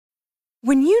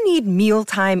When you need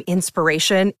mealtime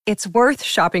inspiration, it's worth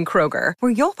shopping Kroger,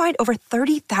 where you'll find over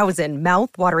 30,000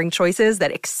 mouth-watering choices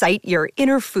that excite your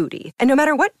inner foodie. And no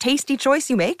matter what tasty choice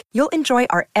you make, you'll enjoy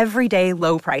our everyday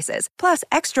low prices, plus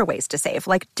extra ways to save,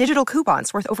 like digital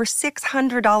coupons worth over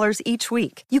 $600 each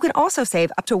week. You can also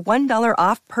save up to $1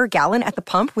 off per gallon at the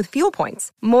pump with fuel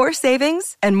points. More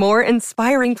savings and more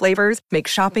inspiring flavors make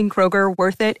shopping Kroger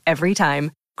worth it every time.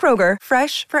 Kroger,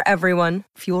 fresh for everyone.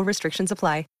 Fuel restrictions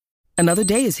apply. Another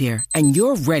day is here, and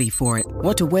you're ready for it.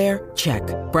 What to wear? Check.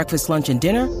 Breakfast, lunch, and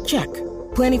dinner? Check.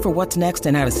 Planning for what's next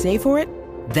and how to save for it?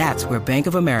 That's where Bank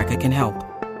of America can help.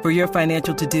 For your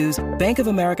financial to-dos, Bank of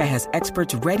America has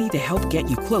experts ready to help get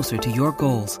you closer to your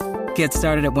goals. Get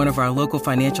started at one of our local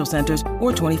financial centers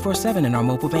or 24/7 in our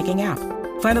mobile banking app.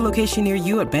 Find a location near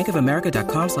you at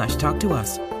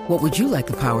bankofamerica.com/talktous. What would you like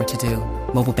the power to do?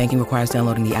 Mobile banking requires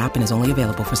downloading the app and is only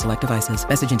available for select devices.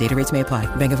 Message and data rates may apply.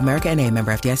 Bank of America N.A.,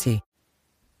 member FDIC.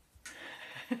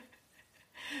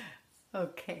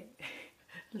 Okay,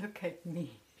 look at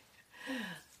me.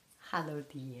 Hello,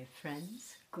 dear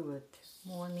friends. Good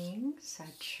morning.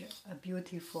 Such a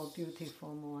beautiful,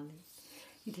 beautiful morning.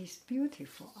 It is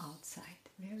beautiful outside,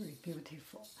 very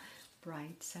beautiful.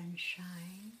 Bright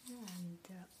sunshine and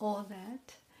all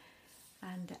that.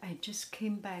 And I just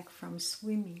came back from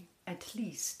swimming. At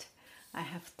least I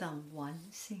have done one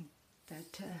thing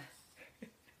that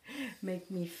make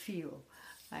me feel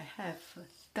I have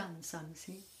done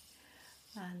something.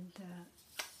 And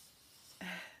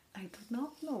I do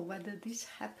not know whether this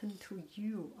happened to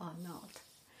you or not.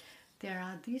 There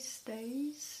are these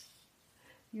days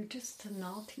you're just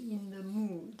not in the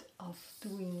mood of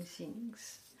doing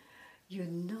things. You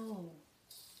know,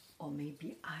 or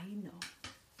maybe I know,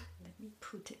 let me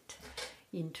put it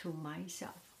into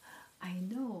myself. I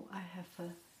know I have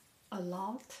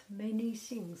many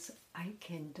things I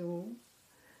can do.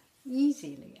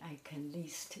 Easily I can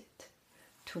list it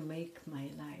to make my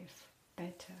life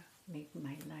better, make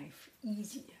my life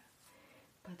easier.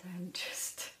 But I'm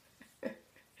just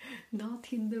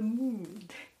not in the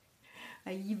mood.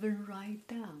 I even write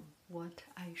down what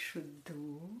I should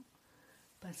do,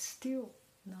 but still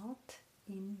not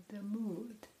in the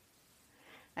mood.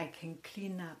 I can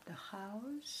clean up the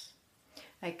house.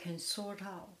 I can sort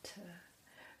out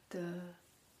the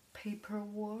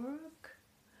paperwork.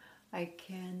 I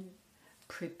can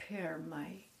prepare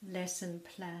my lesson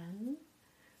plan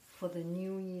for the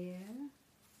new year,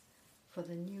 for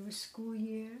the new school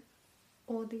year,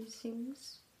 all these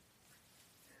things.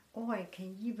 Or I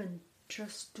can even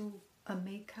just do a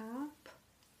makeup,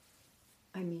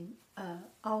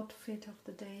 outfit of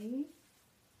the day.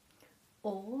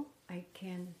 Or I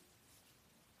can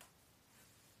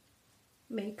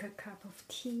make a cup of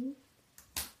tea.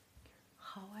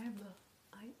 However,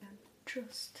 I am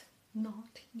just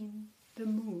not in the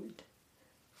mood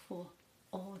for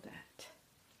all that.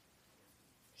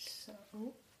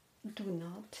 So do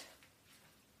not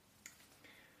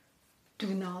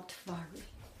worry.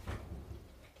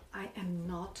 I am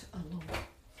not alone.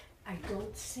 I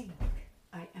don't think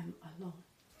I am alone.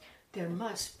 There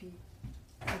must be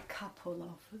a couple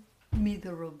of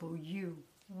miserable you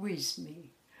with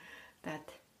me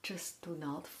that just do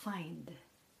not find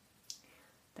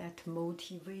that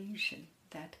motivation,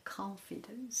 that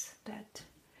confidence, that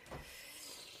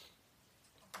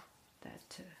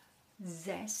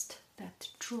zest, that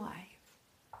drive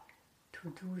to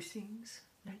do things.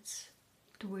 Let's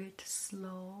do it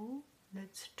slow.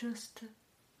 Let's just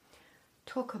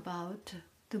talk about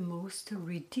the most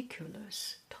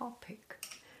ridiculous topic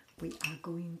we are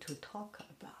going to talk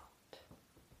about.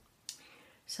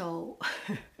 So,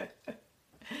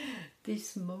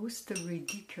 this most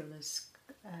ridiculous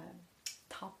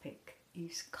topic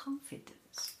is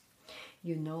confidence.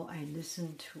 You know, I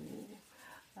listen to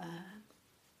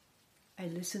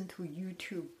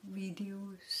YouTube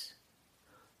videos,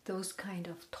 those kind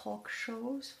of talk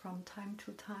shows from time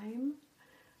to time,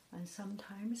 and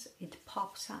sometimes it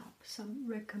pops up some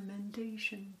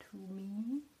recommendation to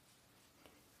me,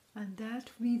 and that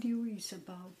video is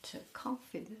about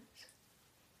confidence.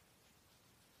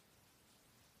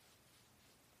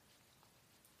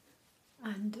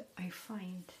 And I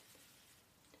find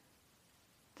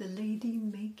the lady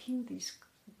making this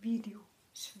video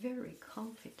is very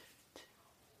confident,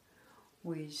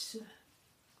 with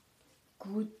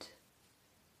good,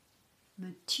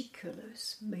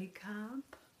 meticulous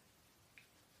makeup,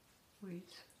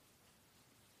 with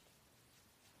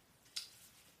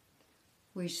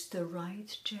the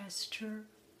right gesture.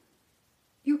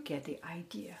 You get the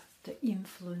idea, the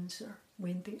influencer,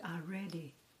 when they are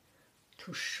ready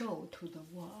to show to the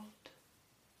world,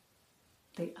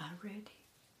 they are ready,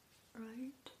 right?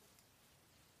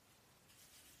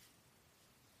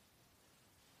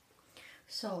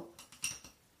 So,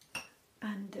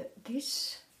 and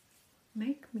this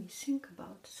make me think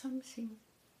about something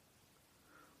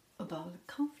about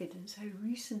confidence. I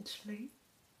recently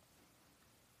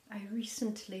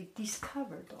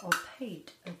discovered or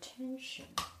paid attention.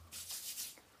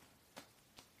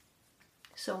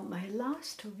 So my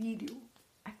last video,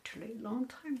 actually a long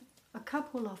time, a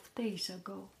couple of days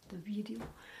ago, the video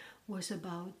was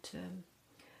about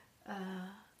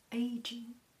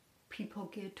aging. People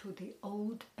get to the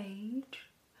old age.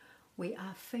 We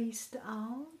are phased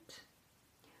out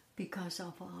because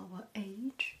of our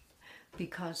age,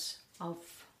 because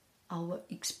of our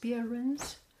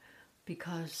experience,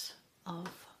 because of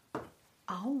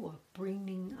our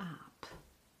bringing up.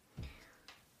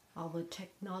 Our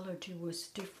technology was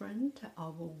different,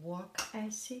 our work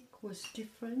ethic was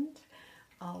different,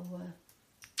 our,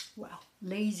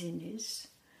 laziness,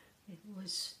 it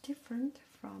was different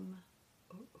from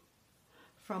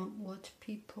what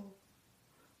people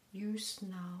use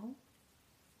now.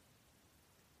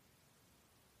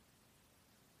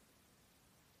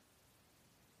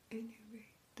 Anyway,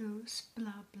 those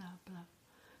blah blah blah.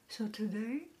 So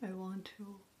today I want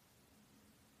to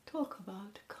talk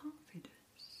about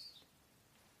confidence.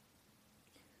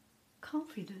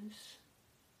 Confidence.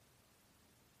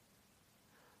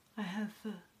 I have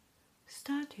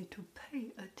started to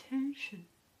pay attention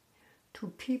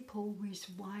to people with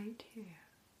white hair.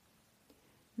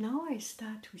 Now I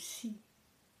start to see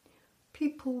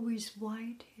people with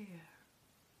white hair,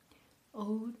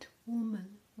 old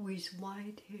women with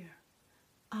white hair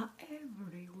are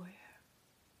everywhere.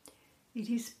 It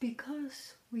is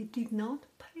because we did not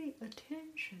pay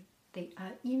attention. They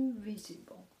are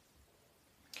invisible.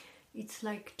 It's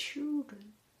like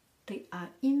children. They are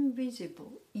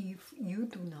invisible if you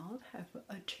do not have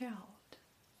a child.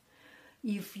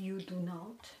 If you do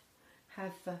not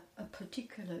have a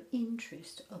particular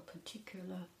interest, a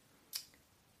particular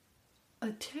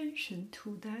attention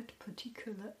to that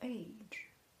particular age.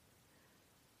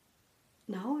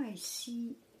 Now I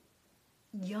see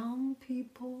young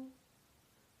people,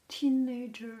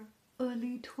 teenager,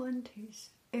 early 20s,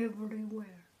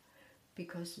 everywhere,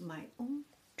 because my own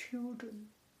children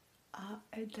are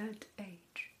at that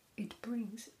age. It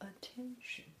brings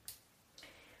attention.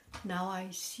 Now I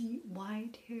see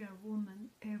white hair women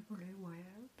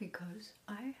everywhere because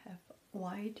I have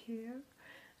white hair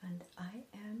and I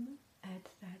am at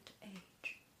that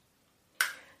age.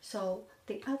 So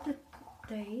the other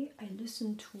day I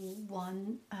listened to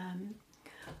one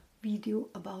video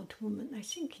about women. I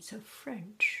think it's a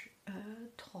French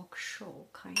talk show,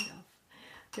 kind of.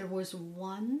 There was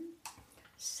one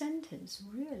sentence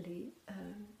really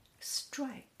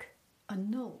strike a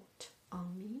note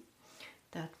on me.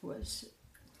 That was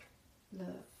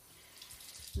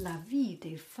la vie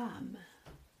des femmes,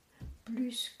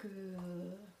 plus que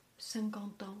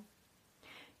 50 ans.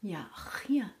 Il n'y a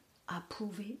rien à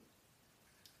prouver.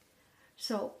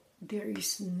 So there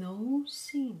is no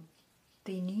thing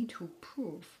they need to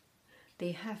prove.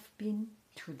 They have been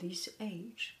to this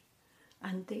age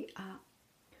and they are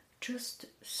just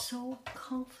so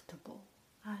comfortable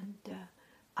and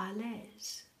à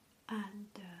l'aise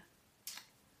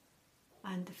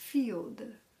and feel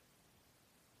the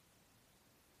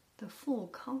full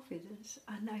confidence,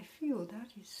 and I feel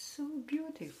that is so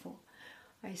beautiful.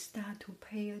 I start to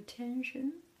pay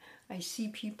attention. I see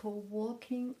people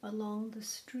walking along the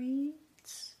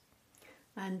streets,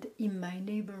 and in my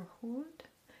neighborhood,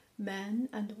 men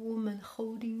and women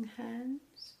holding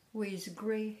hands with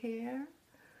gray hair,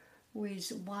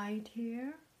 with white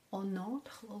hair, or not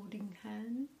holding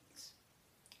hands.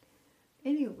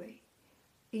 Anyway,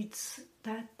 it's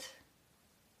that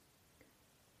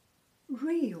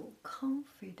real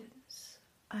confidence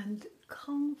and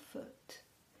comfort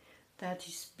that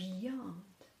is beyond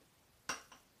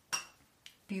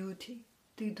beauty.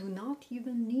 They do not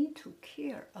even need to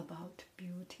care about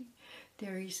beauty.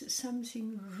 There is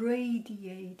something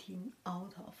radiating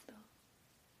out of them.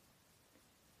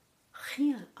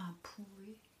 Rien à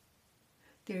prouver.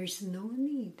 There is no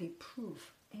need they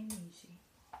prove anything.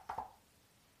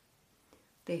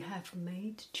 They have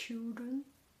made children.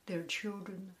 Their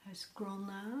children has grown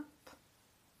up.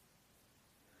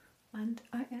 And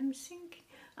I am thinking,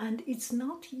 and it's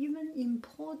not even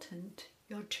important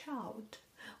your child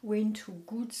went to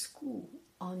good school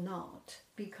or not,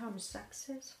 become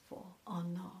successful or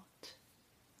not.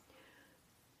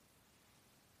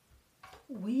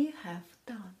 We have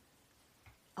done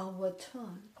our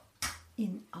turn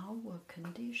in our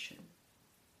condition.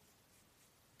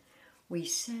 We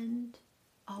send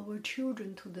our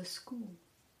children to the school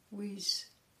with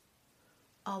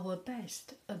our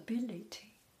best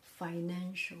ability,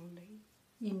 financially,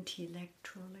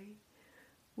 intellectually,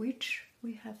 which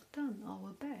we have done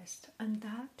our best, and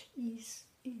that is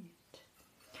it.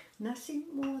 Nothing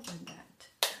more than that.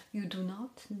 You do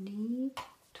not need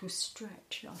to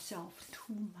stretch yourself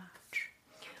too much.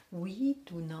 We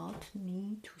do not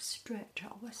need to stretch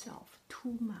ourselves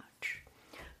too much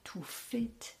to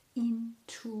fit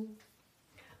into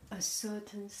a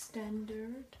certain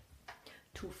standard,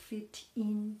 to fit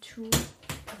into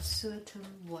a certain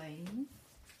way.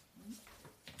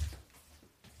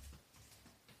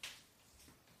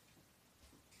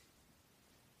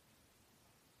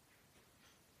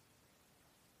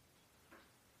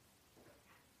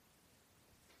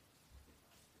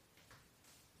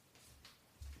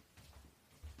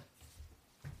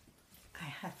 I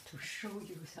have to show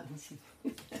you something.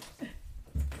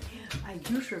 I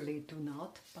usually do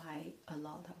not buy a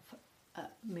lot of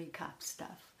makeup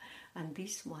stuff, and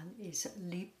this one is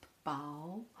lip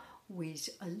balm with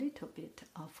a little bit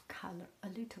of color, a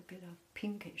little bit of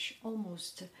pinkish,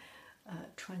 almost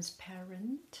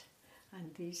transparent,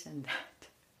 and this and that.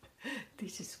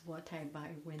 This is what I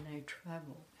buy when I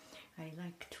travel. I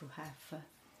like to have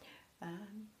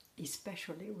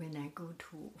especially when I go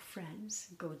to France,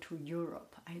 go to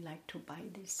Europe, I like to buy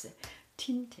these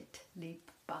tinted lip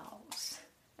balms.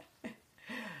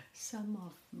 Some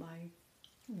of my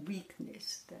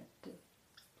weakness that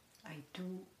I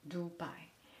do buy,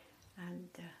 and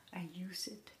I use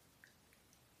it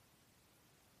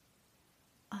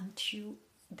until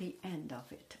the end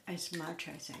of it as much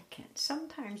as I can.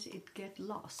 Sometimes it gets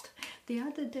lost. The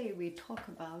other day we talked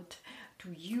about,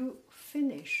 do you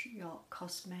finish your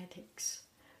cosmetics?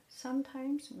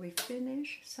 Sometimes we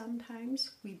finish,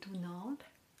 sometimes we do not.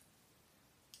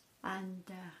 And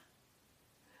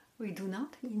we do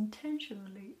not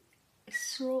intentionally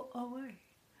throw away.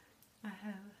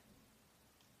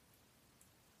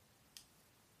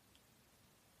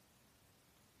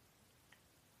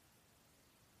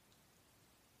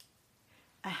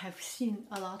 I have seen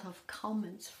a lot of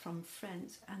comments from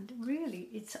friends, and really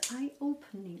it's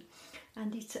eye-opening,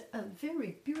 and it's a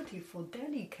very beautiful,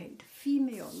 delicate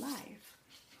female life,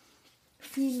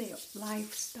 female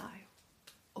lifestyle.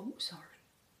 Oh, sorry.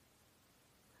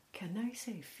 Can I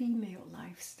say female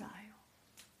lifestyle?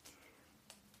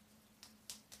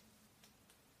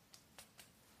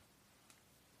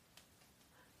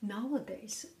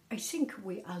 Nowadays, I think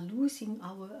we are losing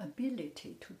our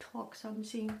ability to talk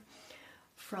something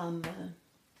from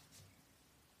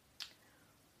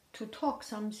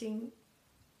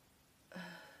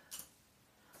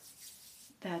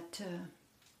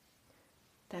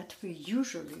that we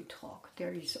usually talk.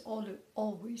 There is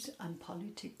always a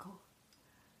political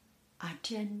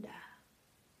agenda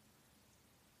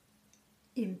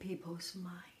in people's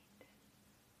mind.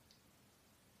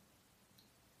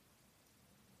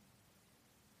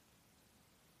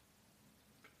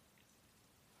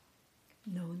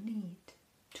 No need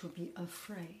to be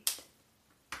afraid.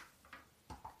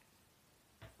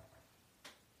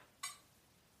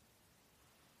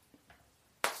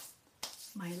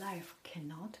 My life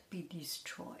cannot be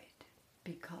destroyed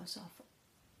because of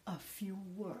a few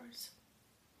words.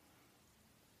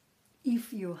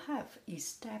 If you have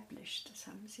established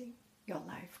something, your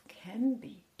life can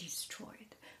be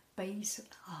destroyed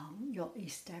based on your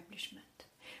establishment.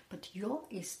 But your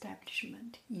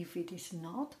establishment, if it is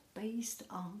not based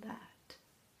on that,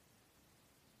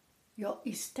 your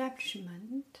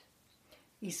establishment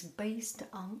is based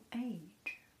on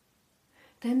age,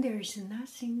 then there is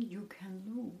nothing you can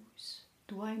lose.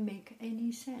 Do I make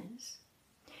any sense?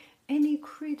 Any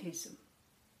criticism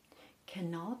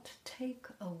cannot take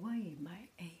away my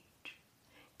age,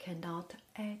 cannot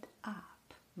add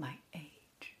up my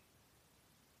age.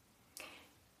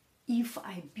 If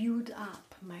I build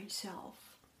up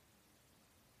myself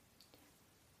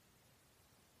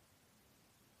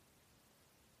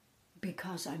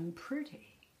because I'm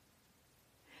pretty,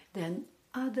 then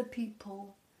other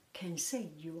people can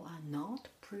say you are not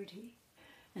pretty,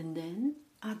 and then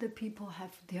other people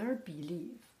have their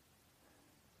belief.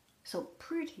 So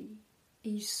pretty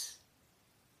is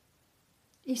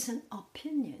an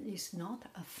opinion, is not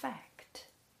a fact,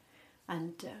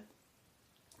 and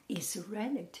is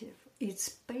relative. It's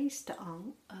based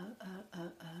on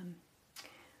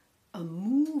a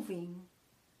moving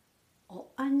or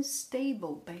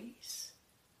unstable base.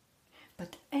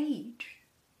 But age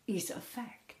is a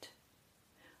fact.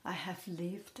 I have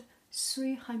lived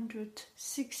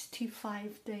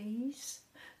 365 days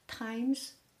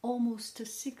times almost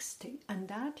 60, and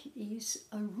that is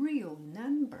a real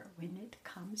number when it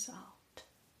comes out.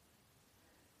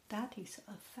 That is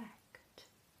a fact.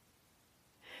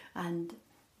 And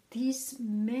these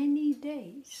many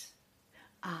days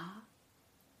are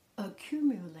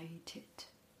accumulated,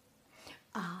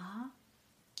 are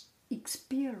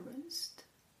experienced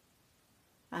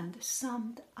and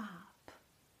summed up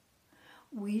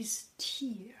with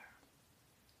tear,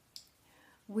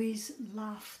 with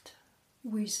laughter,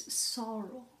 with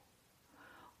sorrow,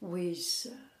 with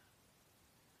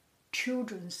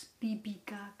children's BB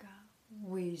Gaga,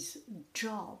 with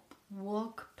job,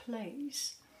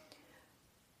 workplace,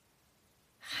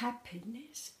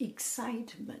 happiness,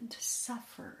 excitement,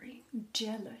 suffering,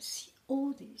 jealousy,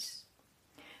 all this.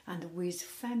 And with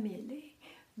family,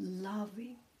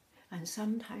 loving, and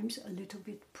sometimes a little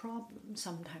bit problem,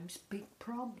 sometimes big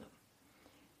problem.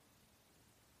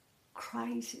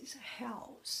 Crisis,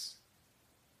 health,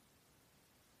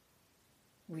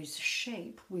 with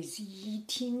shape, with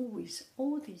eating, with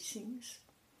all these things.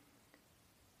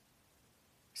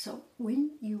 So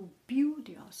when you build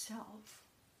yourself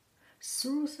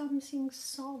through something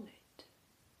solid,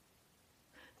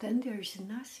 then there is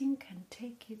nothing can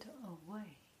take it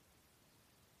away.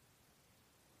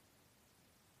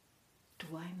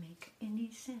 Do I make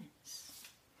any sense?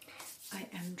 I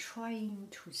am trying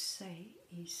to say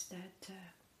is that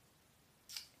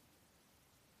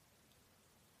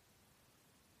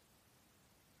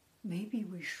maybe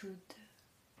we should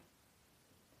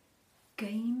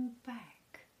gain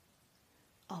back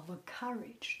our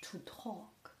courage to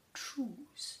talk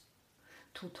truth,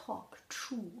 to talk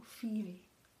true feeling,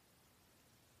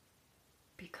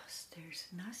 because there's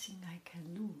nothing I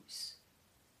can lose.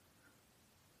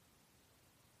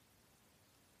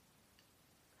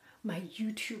 My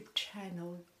YouTube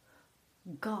channel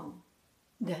gone,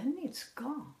 then it's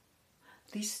gone.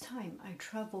 This time I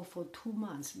travel for 2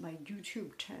 months, my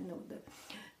YouTube channel,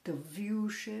 the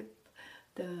viewership,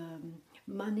 the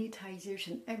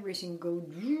monetization, everything goes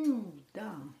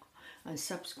down, and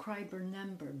subscriber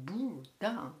number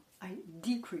down. I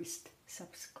decreased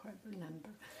subscriber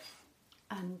number,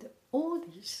 and all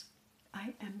this,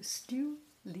 I am still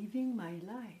living my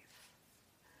life.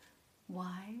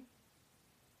 Why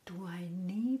do I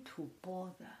need to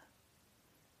bother?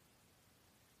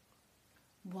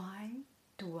 Why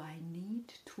do I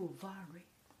need to worry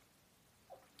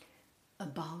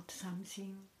about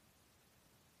something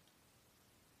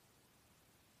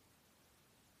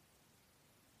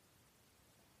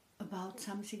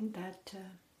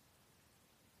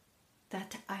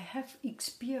that I have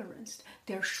experienced?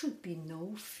 There should be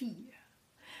no fear.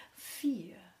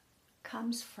 Fear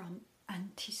comes from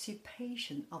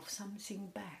anticipation of something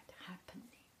bad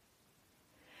happening.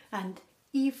 And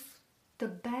if the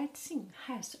bad thing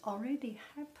has already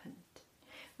happened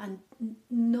and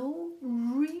no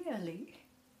really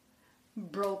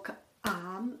broke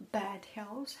arm, bad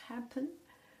health happened,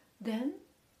 then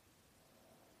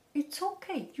it's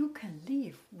okay, you can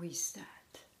live with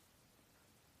that.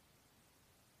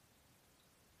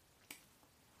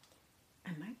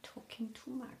 Am I talking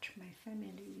too much? My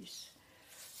family is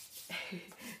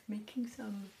making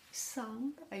some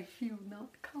sound. I feel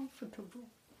not comfortable.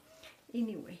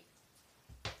 Anyway,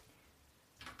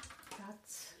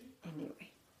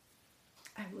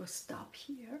 I will stop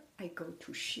here. I go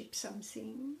to ship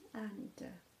something and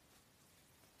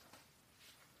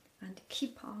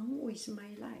keep on with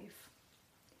my life.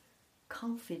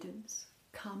 Confidence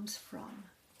comes from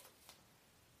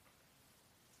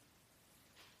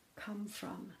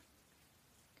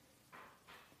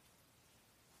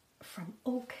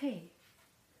okay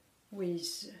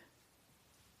with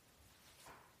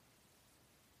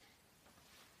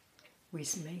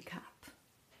makeup,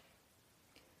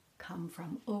 come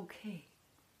from okay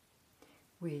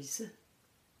with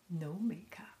no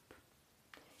makeup,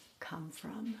 come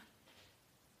from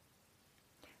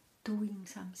doing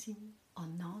something or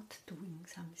not doing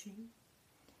something,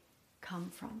 come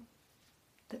from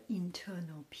the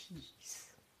internal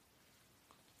peace.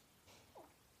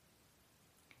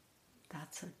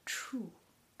 That's a true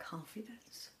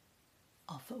confidence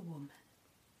of a woman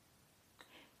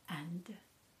and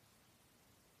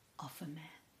of a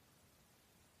man.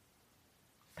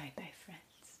 Bye bye,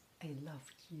 friends. I love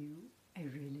you. I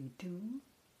really do.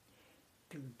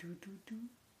 Do.